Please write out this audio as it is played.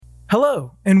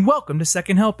Hello, and welcome to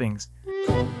Second Helpings,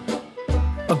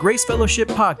 a Grace Fellowship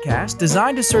podcast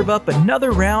designed to serve up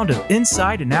another round of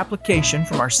insight and application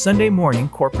from our Sunday morning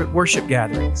corporate worship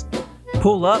gatherings.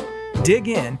 Pull up, dig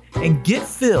in, and get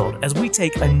filled as we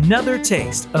take another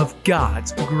taste of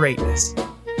God's greatness.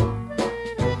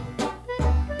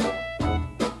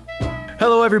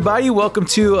 Hello, everybody. Welcome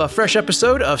to a fresh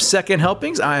episode of Second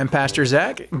Helpings. I am Pastor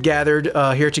Zach, gathered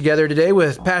here together today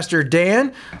with Pastor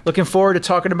Dan. Looking forward to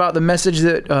talking about the message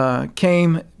that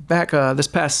came back this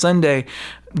past Sunday.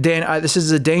 Dan, this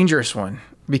is a dangerous one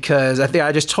because I think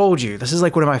I just told you, this is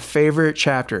like one of my favorite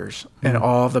chapters in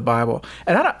all of the Bible.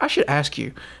 And I should ask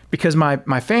you, because my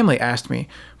family asked me,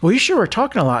 well, you sure were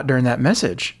talking a lot during that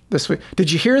message this week.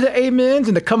 Did you hear the amens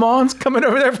and the come-ons coming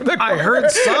over there from the choir? I heard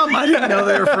some. I didn't know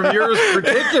they were from yours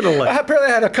particularly. I apparently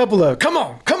had a couple of, come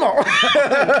on.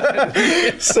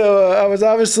 So I was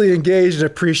obviously engaged and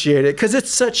appreciate it because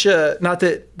it's such a, not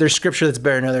that there's scripture that's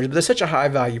better than others, but there's such a high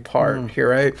value part here,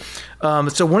 right?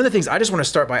 So one of the things I just want to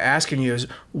start by asking you is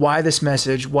why this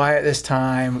message, why at this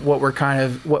time, what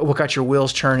got your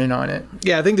wheels churning on it?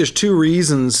 Yeah, I think there's two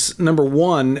reasons. Number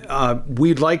one,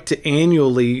 we'd like to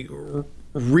annually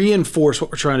reinforce what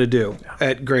we're trying to do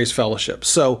at Grace Fellowship.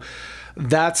 So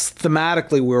that's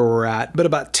thematically where we're at. But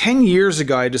about 10 years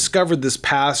ago, I discovered this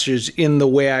passage in the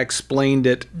way I explained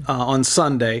it on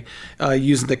Sunday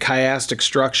using the chiastic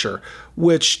structure,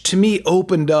 which to me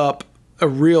opened up a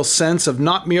real sense of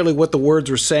not merely what the words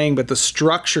were saying, but the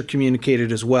structure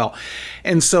communicated as well.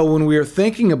 And so when we were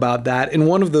thinking about that, and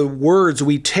one of the words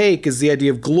we take is the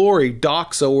idea of glory,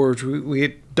 doxa, or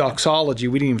doxology.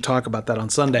 We didn't even talk about that on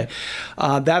Sunday.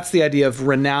 That's the idea of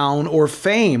renown or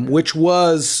fame, which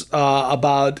was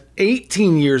about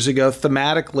 18 years ago,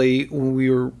 thematically, when we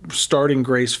were starting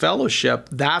Grace Fellowship.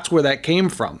 That's where that came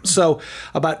from. So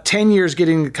about 10 years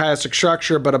getting the chiastic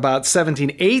structure, but about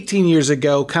 17, 18 years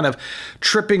ago, kind of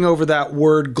tripping over that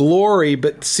word glory,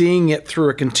 but seeing it through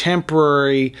a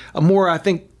contemporary, a more, I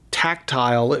think,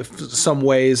 tactile, in some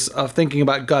ways, of thinking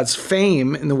about God's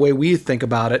fame in the way we think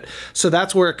about it. So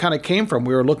that's where it kind of came from.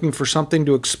 We were looking for something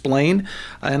to explain,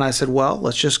 and I said, well,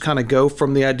 let's just kind of go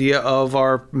from the idea of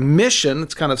our mission.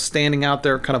 It's kind of standing out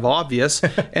there, kind of obvious,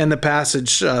 and the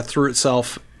passage threw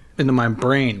itself into my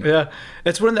brain. Yeah,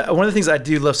 it's one of the things I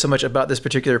do love so much about this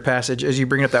particular passage is you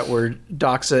bring up that word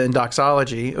doxa and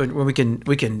doxology. When we can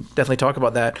definitely talk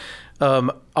about that.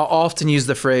 I'll often use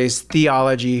the phrase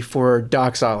theology for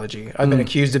doxology. I've been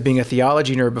accused of being a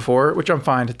theology nerd before, which I'm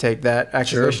fine to take that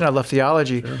accusation. Sure. I love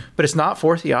theology, but it's not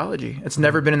for theology. It's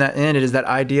never been in that end. It is that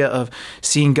idea of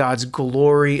seeing God's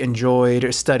glory enjoyed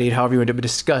or studied, however you want to be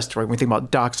discussed. Right? When we think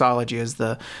about doxology as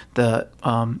the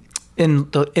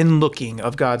inlooking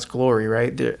of God's glory,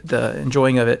 right? The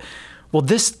enjoying of it. Well,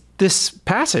 this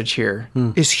passage here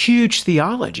is huge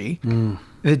theology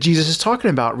that Jesus is talking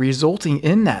about, resulting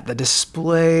in that, the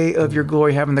display of your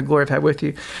glory, having the glory I've had with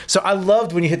you. So I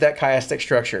loved when you hit that chiastic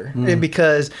structure, and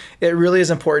because it really is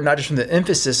important, not just from the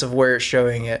emphasis of where it's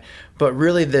showing it, but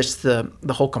really this the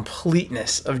whole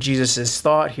completeness of Jesus's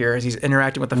thought here as he's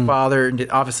interacting with the Father, and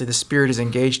obviously the Spirit is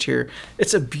engaged here.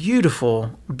 It's a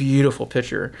beautiful, beautiful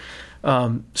picture.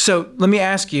 So let me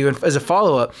ask you, and as a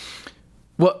follow-up,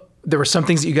 there were some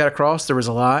things that you got across. There was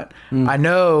a lot. I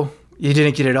know you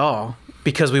didn't get it all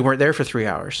because we weren't there for 3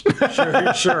 hours.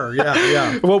 Sure.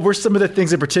 Yeah. What were some of the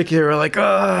things in particular like,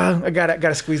 I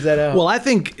gotta squeeze that out? Well, I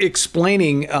think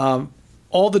explaining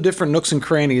all the different nooks and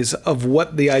crannies of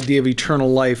what the idea of eternal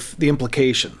life, the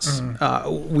implications.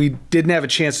 We didn't have a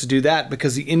chance to do that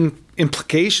because the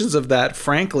implications of that,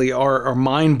 frankly, are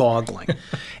mind-boggling.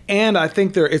 And I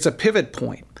think it's a pivot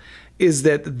point, is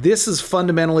that this is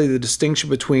fundamentally the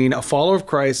distinction between a follower of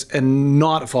Christ and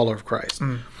not a follower of Christ.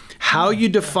 How you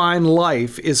define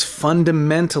life is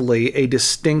fundamentally a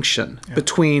distinction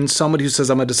between somebody who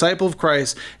says, I'm a disciple of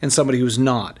Christ, and somebody who's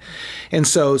not. And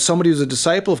so somebody who's a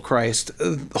disciple of Christ,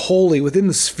 wholly within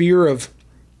the sphere of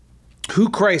who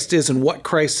Christ is and what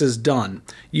Christ has done,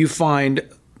 you find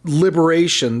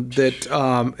liberation that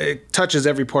it touches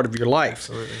every part of your life.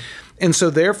 Absolutely. And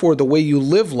so therefore, the way you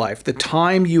live life, the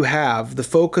time you have, the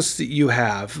focus that you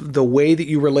have, the way that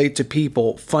you relate to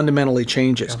people fundamentally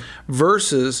changes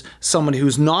versus someone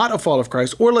who's not a follower of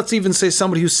Christ, or let's even say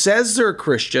somebody who says they're a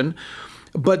Christian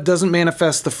but doesn't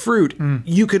manifest the fruit.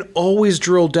 You could always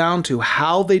drill down to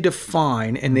how they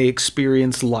define and they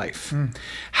experience life,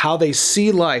 how they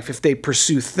see life if they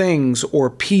pursue things or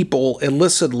people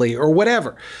illicitly or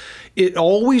whatever. It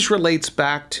always relates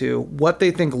back to what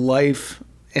they think life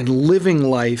and living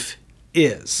life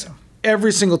is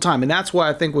every single time. And that's why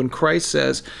I think when Christ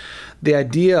says the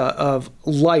idea of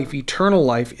life, eternal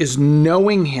life, is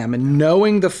knowing him and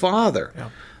knowing the Father. Yeah.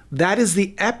 That is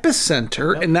the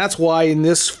epicenter, and that's why in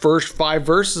this first 5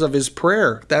 verses of his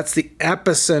prayer, that's the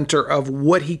epicenter of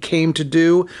what he came to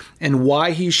do and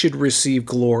why he should receive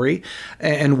glory,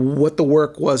 and what the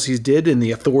work was he did, and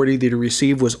the authority that he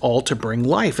received was all to bring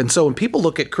life. And so when people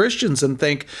look at Christians and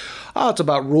think, oh, it's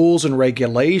about rules and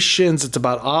regulations, it's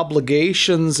about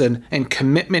obligations and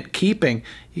commitment keeping,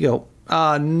 you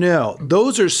go, no,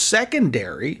 those are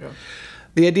secondary. Yeah.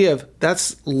 The idea of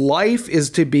that's life is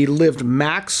to be lived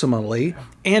maximally,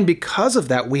 and because of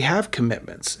that, we have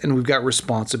commitments and we've got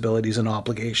responsibilities and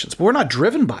obligations. But we're not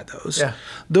driven by those. Yeah.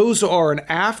 Those are an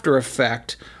after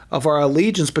effect of our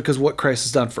allegiance because of what Christ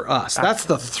has done for us. Absolutely. That's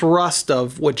the thrust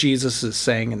of what Jesus is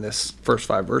saying in this first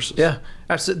 5 verses. Yeah,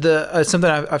 absolutely.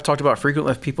 Something I've talked about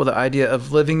frequently with people, the idea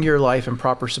of living your life in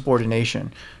proper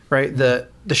subordination, right? The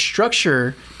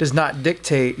structure does not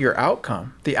dictate your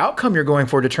outcome. The outcome you're going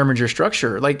for determines your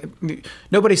structure. Like,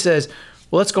 nobody says,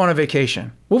 well, let's go on a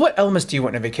vacation. Well, what elements do you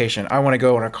want in a vacation? I want to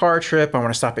go on a car trip. I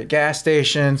want to stop at gas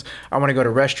stations. I want to go to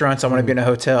restaurants. I want to be in a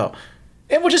hotel.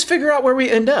 And we'll just figure out where we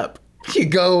end up. You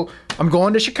go, I'm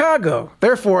going to Chicago.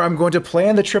 Therefore, I'm going to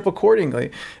plan the trip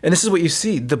accordingly. And this is what you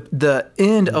see. The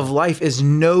end of life is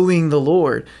knowing the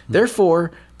Lord.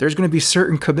 Therefore, there's going to be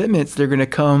certain commitments that are going to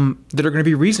come that are going to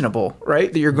be reasonable,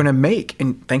 right? That you're going to make.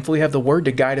 And thankfully, you have the Word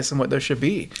to guide us in what those should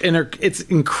be. And it's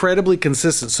incredibly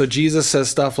consistent. So Jesus says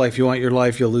stuff like, if you want your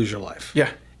life, you'll lose your life. Yeah.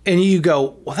 And you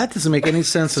go, well, that doesn't make any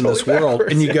sense in this world.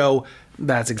 And you go,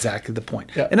 that's exactly the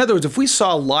point. Yeah. In other words, if we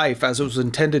saw life as it was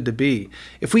intended to be,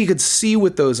 if we could see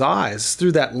with those eyes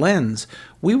through that lens,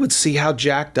 we would see how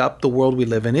jacked up the world we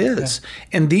live in is.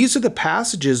 Yeah. And these are the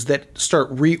passages that start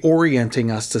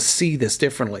reorienting us to see this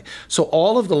differently. So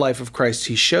all of the life of Christ,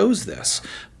 he shows this.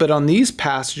 But on these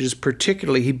passages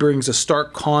particularly, he brings a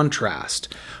stark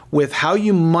contrast with how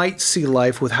you might see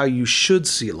life with how you should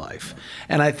see life.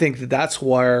 And I think that that's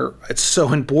why it's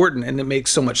so important, and it makes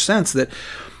so much sense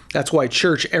that's why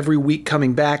church every week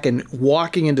coming back and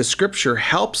walking into Scripture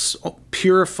helps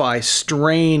purify,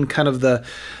 strain kind of the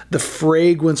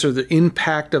fragrance or the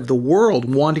impact of the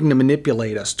world wanting to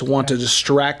manipulate us, to want to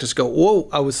distract us, go, whoa,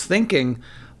 I was thinking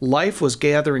life was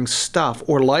gathering stuff,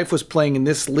 or life was playing in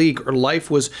this league, or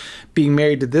life was being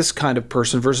married to this kind of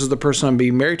person versus the person I'm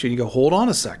being married to. And you go, hold on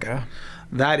a second. Yeah.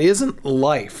 That isn't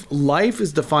life. Life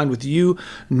is defined with you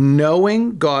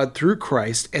knowing God through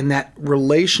Christ and that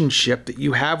relationship that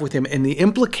you have with him. And the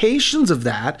implications of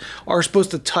that are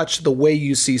supposed to touch the way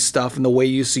you see stuff and the way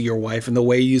you see your wife and the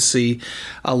way you see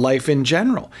life in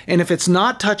general. And if it's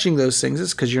not touching those things,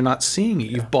 it's because you're not seeing it.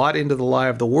 You've bought into the lie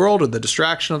of the world or the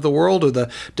distraction of the world or the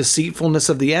deceitfulness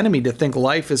of the enemy to think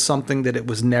life is something that it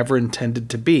was never intended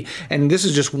to be. And this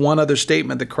is just one other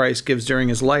statement that Christ gives during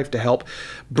his life to help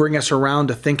bring us around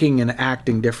to thinking and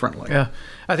acting differently. Yeah.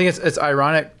 I think it's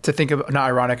ironic to think of, not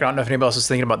ironic, I don't know if anybody else is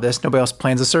thinking about this. Nobody else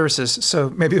plans the services,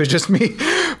 so maybe it was just me.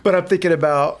 But I'm thinking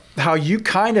about how you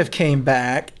kind of came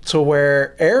back to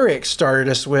where Eric started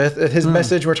us with his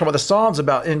message. We're talking about the Psalms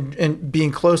about in being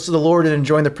close to the Lord and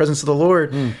enjoying the presence of the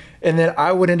Lord. And then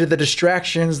I went into the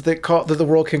distractions that the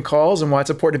world can cause and why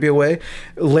it's important to be away.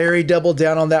 Larry doubled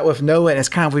down on that with Noah, and it's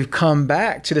kind of we've come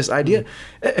back to this idea.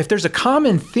 If there's a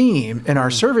common theme in our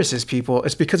services, people,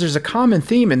 it's because there's a common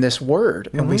theme in this word,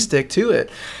 and we stick to it.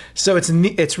 So it's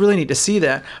really neat to see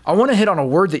that. I want to hit on a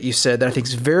word that you said that I think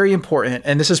is very important,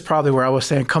 and this is probably where I was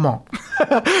saying, come on.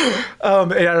 And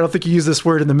I don't think you used this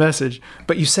word in the message,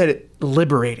 but you said it,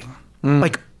 liberating.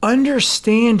 Like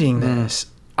understanding this.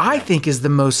 I think is the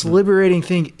most liberating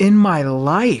thing in my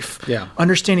life. Yeah.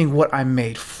 Understanding what I'm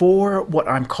made for, what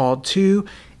I'm called to.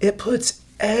 It puts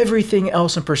everything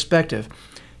else in perspective.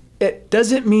 It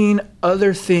doesn't mean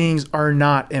other things are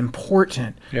not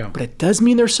important, but it does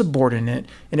mean they're subordinate,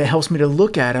 and it helps me to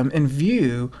look at them in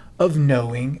view of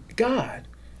knowing God,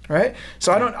 right?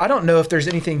 So I don't know if there's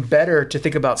anything better to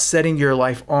think about setting your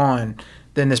life on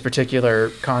than this particular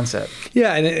concept.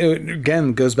 Yeah, and it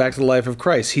again goes back to the life of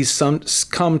Christ. He's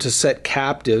come to set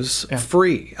captives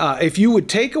free. If you would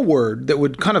take a word that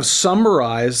would kind of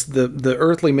summarize the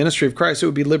earthly ministry of Christ, it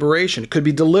would be liberation. It could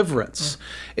be deliverance.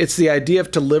 It's the idea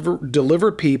of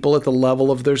deliver people at the level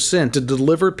of their sin, to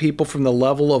deliver people from the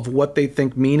level of what they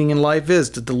think meaning in life is,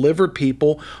 to deliver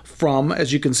people from,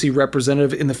 as you can see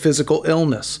representative in the physical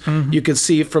illness. You can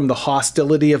see from the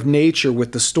hostility of nature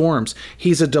with the storms.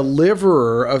 He's a deliverer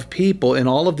of people in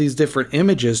all of these different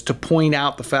images to point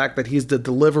out the fact that he's the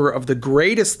deliverer of the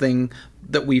greatest thing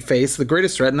that we face, the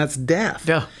greatest threat, and that's death.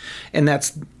 Yeah. And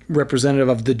that's representative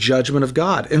of the judgment of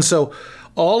God. And so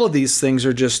all of these things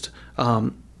are just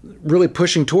really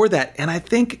pushing toward that. And I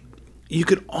think you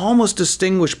could almost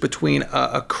distinguish between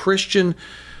a Christian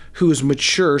who is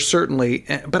mature, certainly,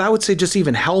 but I would say just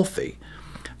even healthy.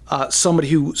 Somebody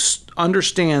who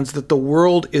understands that the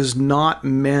world is not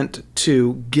meant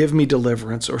to give me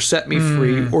deliverance or set me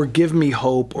free or give me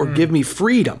hope or give me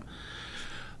freedom.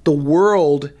 The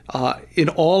world, in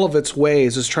all of its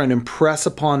ways, is trying to impress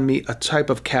upon me a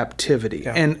type of captivity.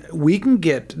 Yeah. And we can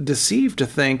get deceived to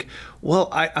think, well,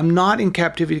 I'm not in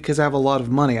captivity because I have a lot of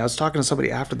money. I was talking to somebody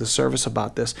after the service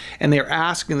about this, and they're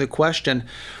asking the question,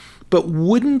 but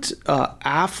wouldn't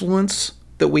affluence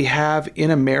that we have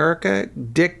in America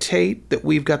dictate that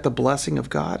we've got the blessing of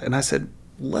God? And I said,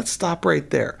 let's stop right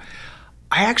there.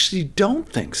 I actually don't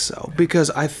think so,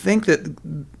 because I think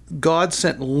that God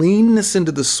sent leanness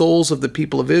into the souls of the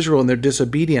people of Israel and they're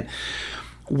disobedient.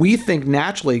 We think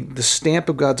naturally the stamp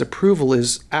of God's approval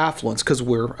is affluence because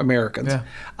we're Americans.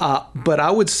 Yeah. But I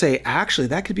would say actually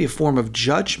that could be a form of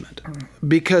judgment,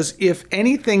 because if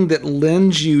anything that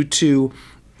lends you to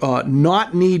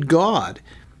not need God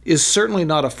is certainly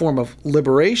not a form of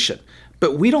liberation.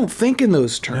 But we don't think in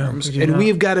those terms, no, and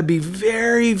we've got to be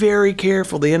very, very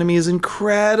careful. The enemy is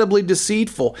incredibly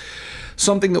deceitful.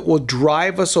 Something that will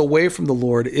drive us away from the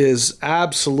Lord is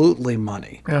absolutely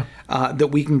money,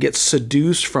 that we can get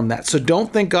seduced from that. So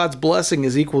don't think God's blessing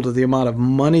is equal to the amount of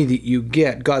money that you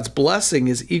get. God's blessing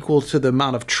is equal to the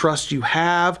amount of trust you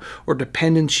have or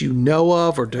dependence you know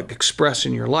of or to express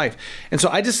in your life. And so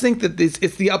I just think that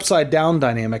it's the upside down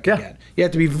dynamic again. You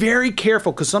have to be very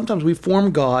careful, because sometimes we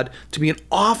form God to be an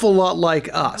awful lot like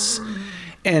us.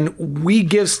 And we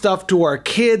give stuff to our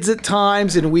kids at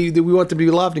times, and we want them to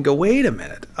be loved, and go, wait a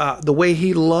minute, the way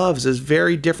he loves is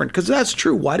very different. Because that's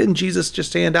true. Why didn't Jesus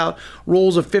just hand out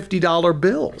rolls of $50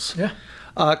 bills? Yeah.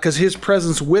 Because his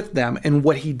presence with them and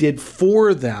what he did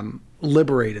for them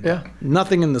liberated them.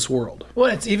 Nothing in this world.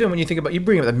 Well, it's even when you think about, you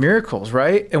bring up the miracles,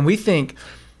 right? And we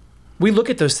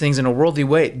look at those things in a worldly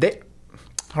way.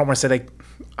 I don't want to say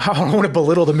I don't want to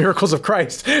belittle the miracles of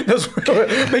Christ.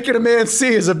 Making a man see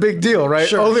is a big deal, right?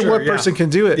 Sure, Only one person can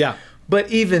do it. Yeah.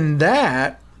 But even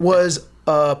that was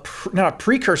not a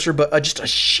precursor, but just a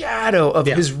shadow of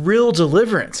his real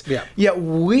deliverance. Yeah. Yet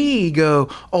we go,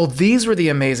 oh, these were the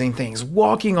amazing things,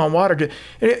 walking on water.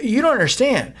 You don't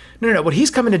understand. No. What he's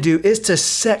coming to do is to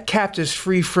set captives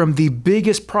free from the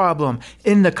biggest problem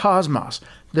in the cosmos,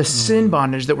 the sin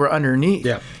bondage that we're underneath.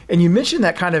 Yeah. And you mentioned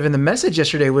that kind of in the message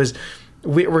yesterday was,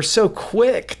 we're so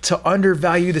quick to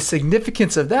undervalue the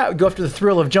significance of that. We go after the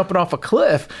thrill of jumping off a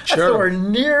cliff. Sure. That's nowhere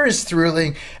near as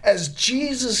thrilling as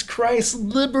Jesus Christ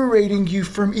liberating you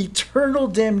from eternal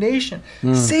damnation,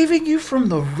 saving you from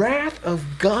the wrath of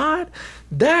God.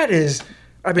 That is,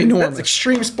 that's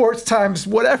extreme sports times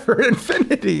whatever,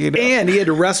 infinity. You know? And he had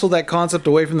to wrestle that concept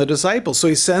away from the disciples. So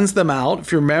he sends them out,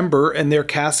 if you remember, and they're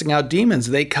casting out demons.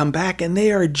 They come back and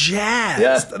they are jazzed.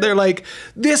 Yeah. They're like,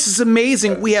 this is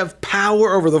amazing. We have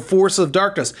power over the force of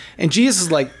darkness. And Jesus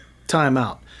is like, time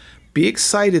out. Be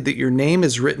excited that your name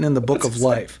is written in the book of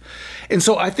life. And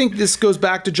so I think this goes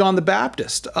back to John the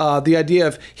Baptist. The idea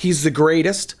of he's the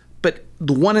greatest, but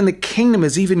the one in the kingdom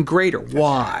is even greater.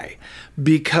 Why?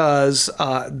 Because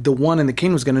the one in the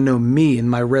kingdom is going to know me and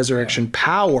my resurrection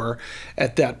power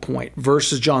at that point,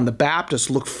 versus John the Baptist,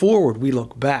 look forward, we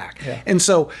look back. Yeah. And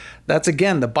so that's,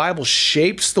 again, the Bible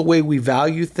shapes the way we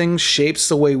value things, shapes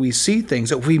the way we see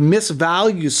things. If we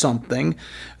misvalue something,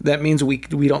 that means we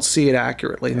don't see it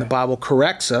accurately. And the Bible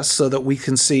corrects us so that we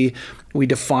can see, we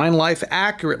define life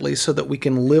accurately so that we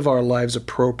can live our lives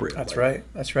appropriately.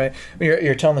 That's right.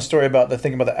 You're telling the story about the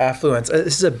thing about the affluence.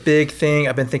 This is a big thing.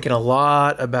 I've been thinking a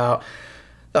lot about,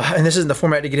 and this isn't the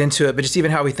format to get into it, but just even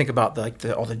how we think about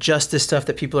all the justice stuff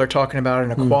that people are talking about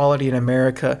and equality in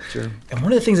America. Sure. And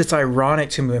one of the things that's ironic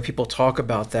to me when people talk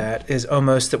about that is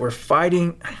almost that we're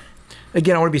fighting.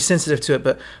 Again, I want to be sensitive to it,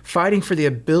 but fighting for the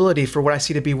ability for what I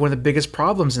see to be one of the biggest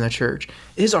problems in the church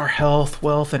is our health,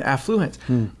 wealth, and affluence.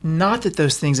 Not that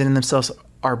those things in themselves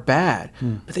are bad,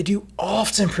 but they do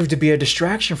often prove to be a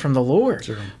distraction from the Lord.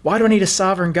 Sure. Why do I need a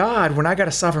sovereign God when I got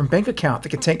a sovereign bank account that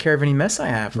can take care of any mess I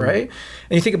have, right?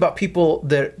 And you think about people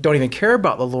that don't even care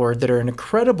about the Lord, that are an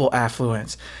incredible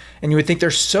affluence. And you would think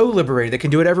they're so liberated, they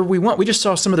can do whatever we want. We just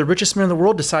saw some of the richest men in the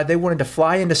world decide they wanted to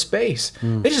fly into space.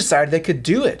 They just decided they could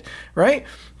do it, right?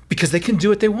 Because they can do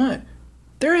what they want.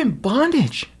 They're in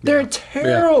bondage. They're in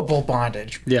terrible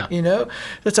bondage. Yeah. You know,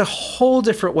 that's a whole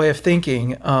different way of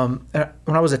thinking. When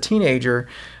I was a teenager,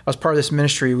 I was part of this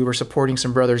ministry. We were supporting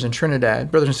some brothers in Trinidad,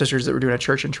 brothers and sisters that were doing a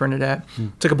church in Trinidad.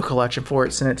 Took up a collection for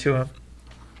it, sent it to them.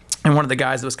 And one of the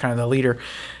guys that was kind of the leader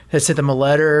had sent them a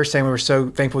letter saying we were so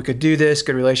thankful we could do this,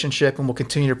 good relationship, and we'll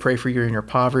continue to pray for you in your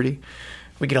poverty.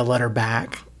 We get a letter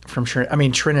back,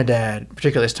 Trinidad,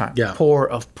 particularly this time, Yeah. poor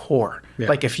of poor. Yeah.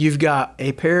 Like if you've got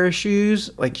a pair of shoes,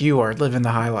 like you are living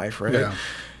the high life, right? Yeah.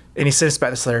 And he sent us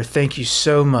back this letter. Thank you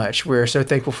so much. We're so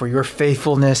thankful for your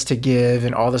faithfulness to give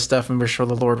and all the stuff, and we're sure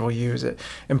the Lord will use it.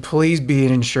 And please be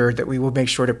ensured that we will make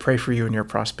sure to pray for you in your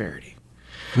prosperity.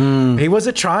 He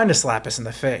wasn't trying to slap us in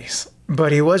the face,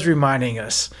 but he was reminding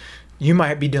us, you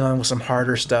might be dealing with some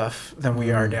harder stuff than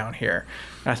we are down here.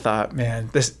 I thought, man,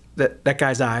 that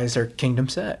guy's eyes are kingdom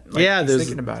set. Like, Yeah, he's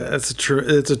thinking about it.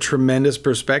 it's a tremendous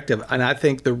perspective, and I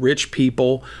think the rich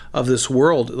people of this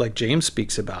world, like James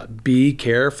speaks about, be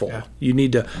careful. Yeah. You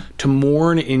need to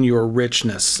mourn in your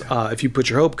richness if you put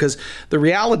your hope, because the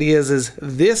reality is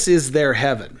this is their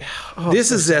heaven.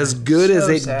 This is as good as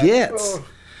it gets.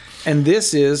 And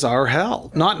this is our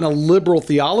hell, not in a liberal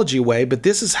theology way, but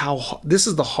this is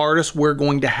the hardest we're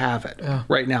going to have it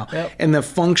right now. Yep. And the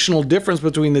functional difference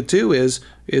between the two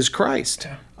is Christ.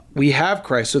 Yeah. We have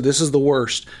Christ, so this is the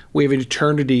worst. We have an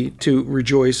eternity to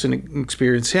rejoice and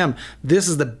experience Him. This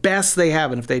is the best they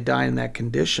have, and if they die in that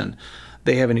condition,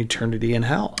 they have an eternity in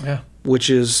hell. Yeah.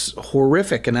 Which is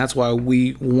horrific, and that's why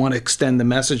we want to extend the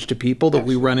message to people that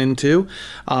we run into,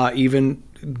 even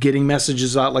getting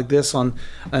messages out like this on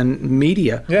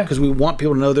media, because we want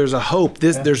people to know there's a hope.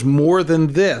 There's more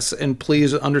than this, and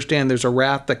please understand there's a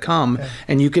wrath to come,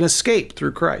 and you can escape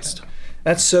through Christ.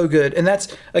 That's so good. And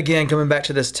that's, again, coming back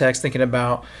to this text, thinking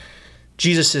about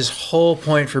Jesus' whole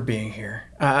point for being here.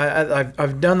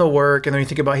 I've done the work, and then you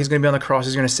think about he's going to be on the cross,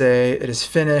 he's going to say, it is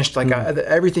finished, like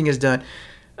everything is done.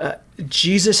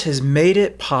 Jesus has made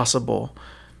it possible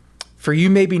for you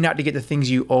maybe not to get the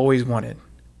things you always wanted,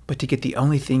 but to get the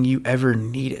only thing you ever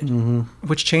needed,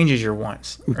 which changes your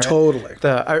wants. Right? Totally.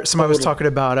 Somebody was talking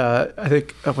about, I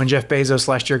think, when Jeff Bezos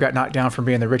last year got knocked down from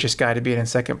being the richest guy to being in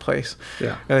second place.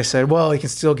 Yeah. And they said, well, he can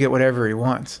still get whatever he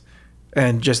wants.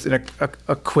 And just in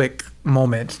a quick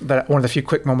moment, one of the few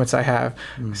quick moments I have,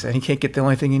 he said he can't get the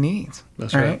only thing he needs.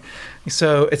 That's right.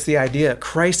 So it's the idea.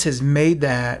 Christ has made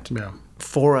that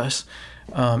for us.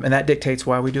 And that dictates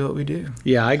why we do what we do.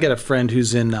 Yeah, I got a friend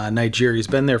who's in Nigeria. He's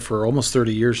been there for almost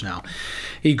 30 years now.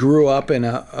 He grew up in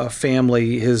a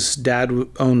family. His dad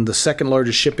owned the second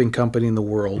largest shipping company in the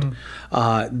world.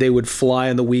 They would fly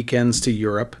on the weekends to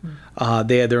Europe.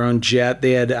 They had their own jet.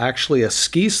 They had actually a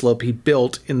ski slope he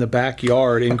built in the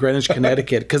backyard in Greenwich,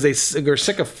 Connecticut, because they were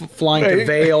sick of flying to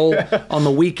Vail on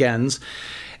the weekends.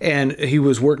 And he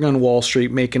was working on Wall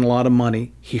Street, making a lot of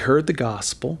money. He heard the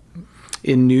gospel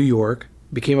in New York,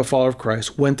 became a follower of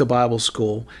Christ, went to Bible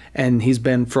school, and he's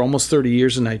been for almost 30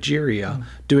 years in Nigeria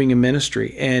doing a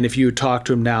ministry. And if you would talk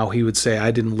to him now, he would say,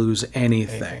 I didn't lose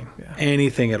anything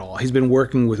at all. He's been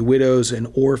working with widows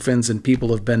and orphans, and people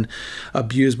have been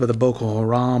abused by the Boko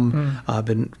Haram,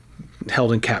 been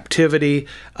held in captivity.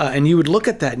 And you would look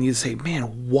at that and you'd say,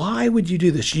 man, why would you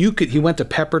do this? He went to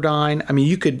Pepperdine. I mean,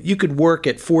 you could work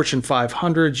at Fortune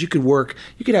 500s. You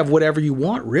could have whatever you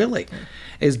want, really.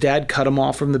 His dad cut him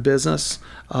off from the business.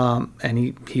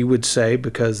 And he would say,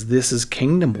 because this is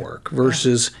kingdom work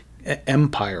versus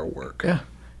empire work. Yeah.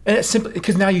 And it's simply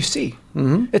because now you see.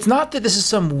 It's not that this is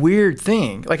some weird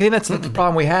thing. Like, I think that's the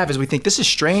problem we have, is we think this is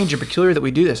strange and peculiar that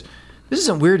we do this. This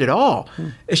isn't weird at all.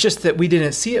 It's just that we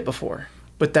didn't see it before.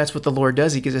 But that's what the Lord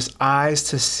does. He gives us eyes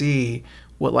to see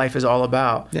what life is all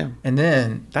about. Yeah. And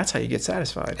then that's how you get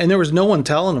satisfied. And there was no one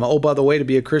telling him, oh, by the way, to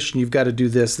be a Christian, you've got to do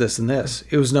this, this, and this.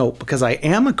 It was no, because I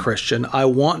am a Christian, I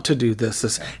want to do this,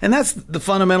 this. And that's the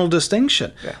fundamental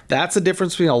distinction. Yeah. That's the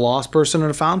difference between a lost person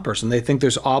and a found person. They think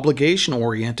there's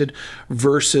obligation-oriented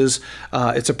versus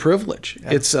it's a privilege.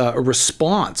 Yeah. It's a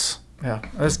response. Yeah,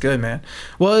 that's good, man.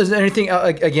 Well, is there anything,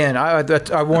 again,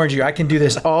 I warned you, I can do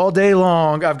this all day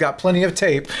long. I've got plenty of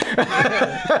tape.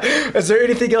 Is there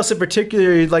anything else in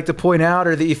particular you'd like to point out,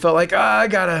 or that you felt like, I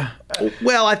gotta...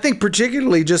 Well, I think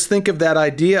particularly just think of that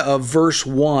idea of verse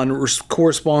 1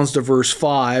 corresponds to verse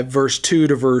 5, verse 2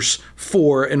 to verse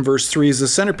 4, and verse 3 is the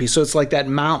centerpiece. So it's like that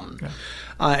mountain. Yeah.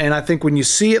 And I think when you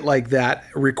see it like that,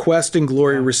 requesting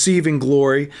glory, receiving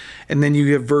glory, and then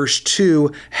you have verse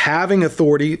 2, having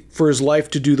authority for his life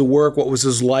to do the work. What was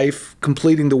his life?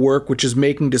 Completing the work, which is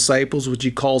making disciples, which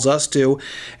he calls us to.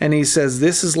 And he says,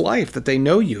 this is life, that they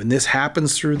know you, and this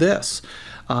happens through this.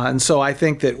 And so I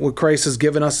think that what Christ has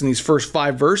given us in these first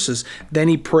 5 verses, then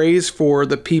he prays for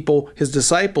the people, his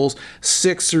disciples,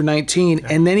 6 through 19,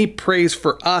 and then he prays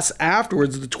for us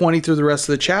afterwards, the 20 through the rest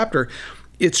of the chapter.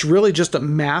 It's really just a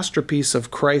masterpiece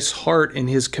of Christ's heart in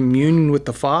his communion with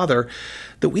the Father,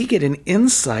 that we get an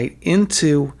insight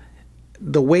into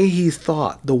the way he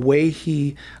thought, the way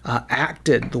he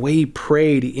acted, the way he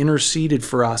prayed, he interceded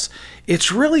for us.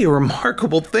 It's really a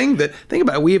remarkable thing that, think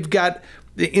about it, we've got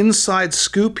the inside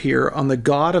scoop here on the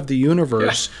God of the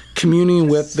universe, communing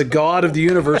with the God of the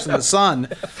universe and the Son,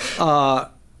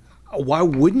 why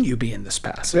wouldn't you be in this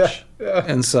passage?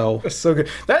 And so it's so good.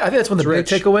 I think that's one of the big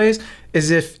takeaways is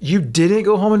if you didn't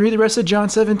go home and read the rest of John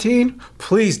 17,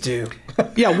 please do.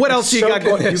 Yeah, what else you got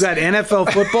going? You got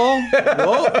NFL football?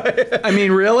 Whoa. I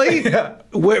mean, really?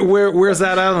 Where's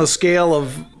that on the scale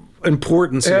of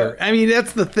importance here? I mean,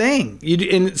 that's the thing.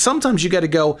 And sometimes you got to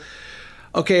go,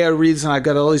 okay, I read this and I've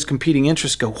got all these competing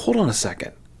interests. Go, hold on a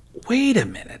second. Wait a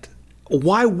minute.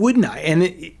 Why wouldn't I? And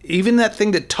even that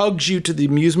thing that tugs you to the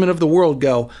amusement of the world,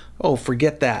 go, oh,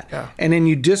 forget that. Yeah. And then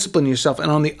you discipline yourself.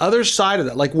 And on the other side of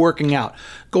that, like working out,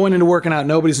 going into working out,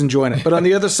 nobody's enjoying it. But on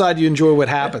the other side, you enjoy what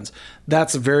happens.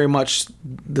 That's very much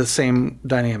the same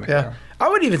dynamic. Yeah. There. I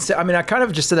would even say, I mean, I kind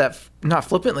of just said that not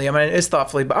flippantly. I mean, it is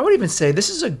thoughtfully, but I would even say this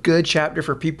is a good chapter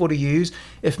for people to use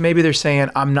if maybe they're saying,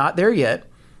 I'm not there yet.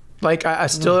 Like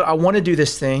I want to do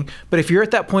this thing, but if you're at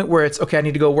that point where it's okay, I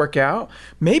need to go work out,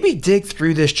 maybe dig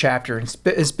through this chapter and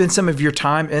spend some of your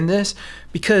time in this,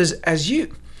 because as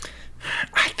you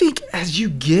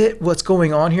get what's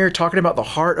going on here, talking about the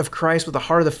heart of Christ with the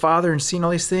heart of the Father and seeing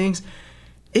all these things,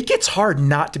 it gets hard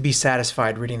not to be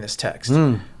satisfied reading this text.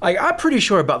 Like I'm pretty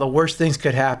sure about the worst things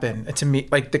could happen to me,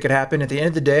 like that could happen at the end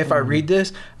of the day. If I read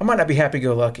this, I might not be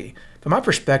happy-go-lucky, but my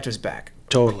perspective's back.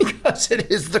 Totally. Because it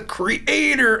is the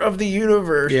creator of the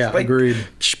universe. Yeah, agreed.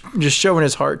 Just showing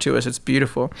his heart to us. It's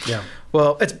beautiful. Yeah.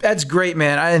 Well, that's great,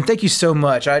 man. And thank you so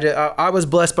much. I was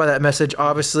blessed by that message,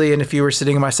 obviously. And if you were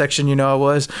sitting in my section, you know I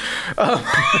was.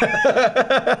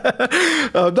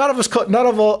 Not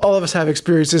all of us have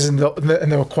experiences in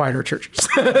the quieter churches.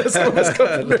 That's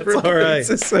all right.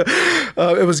 So,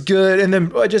 it was good. And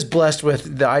then I just blessed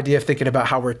with the idea of thinking about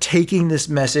how we're taking this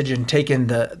message and taking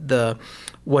the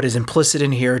what is implicit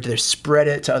in here to spread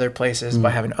it to other places by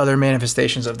having other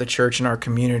manifestations of the church in our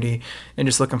community, and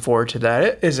just looking forward to that.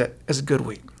 It is a good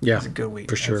week. Yeah, it's a good week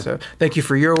for sure. And so thank you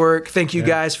for your work. Thank you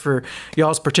guys for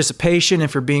y'all's participation and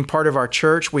for being part of our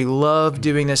church. We love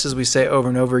doing this, as we say over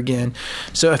and over again.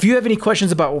 So if you have any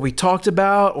questions about what we talked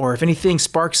about, or if anything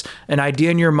sparks an idea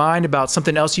in your mind about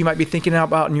something else you might be thinking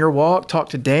about in your walk, talk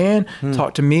to Dan,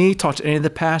 talk to me, talk to any of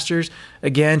the pastors.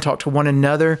 Again, talk to one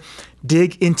another.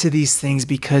 Dig into these things,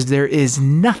 because there is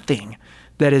nothing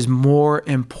that is more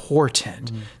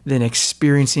important than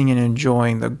experiencing and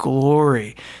enjoying the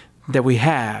glory that we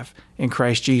have in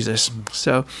Christ Jesus.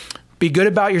 So be good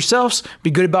about yourselves, be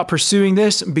good about pursuing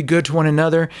this, be good to one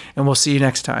another, and we'll see you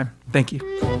next time. Thank you.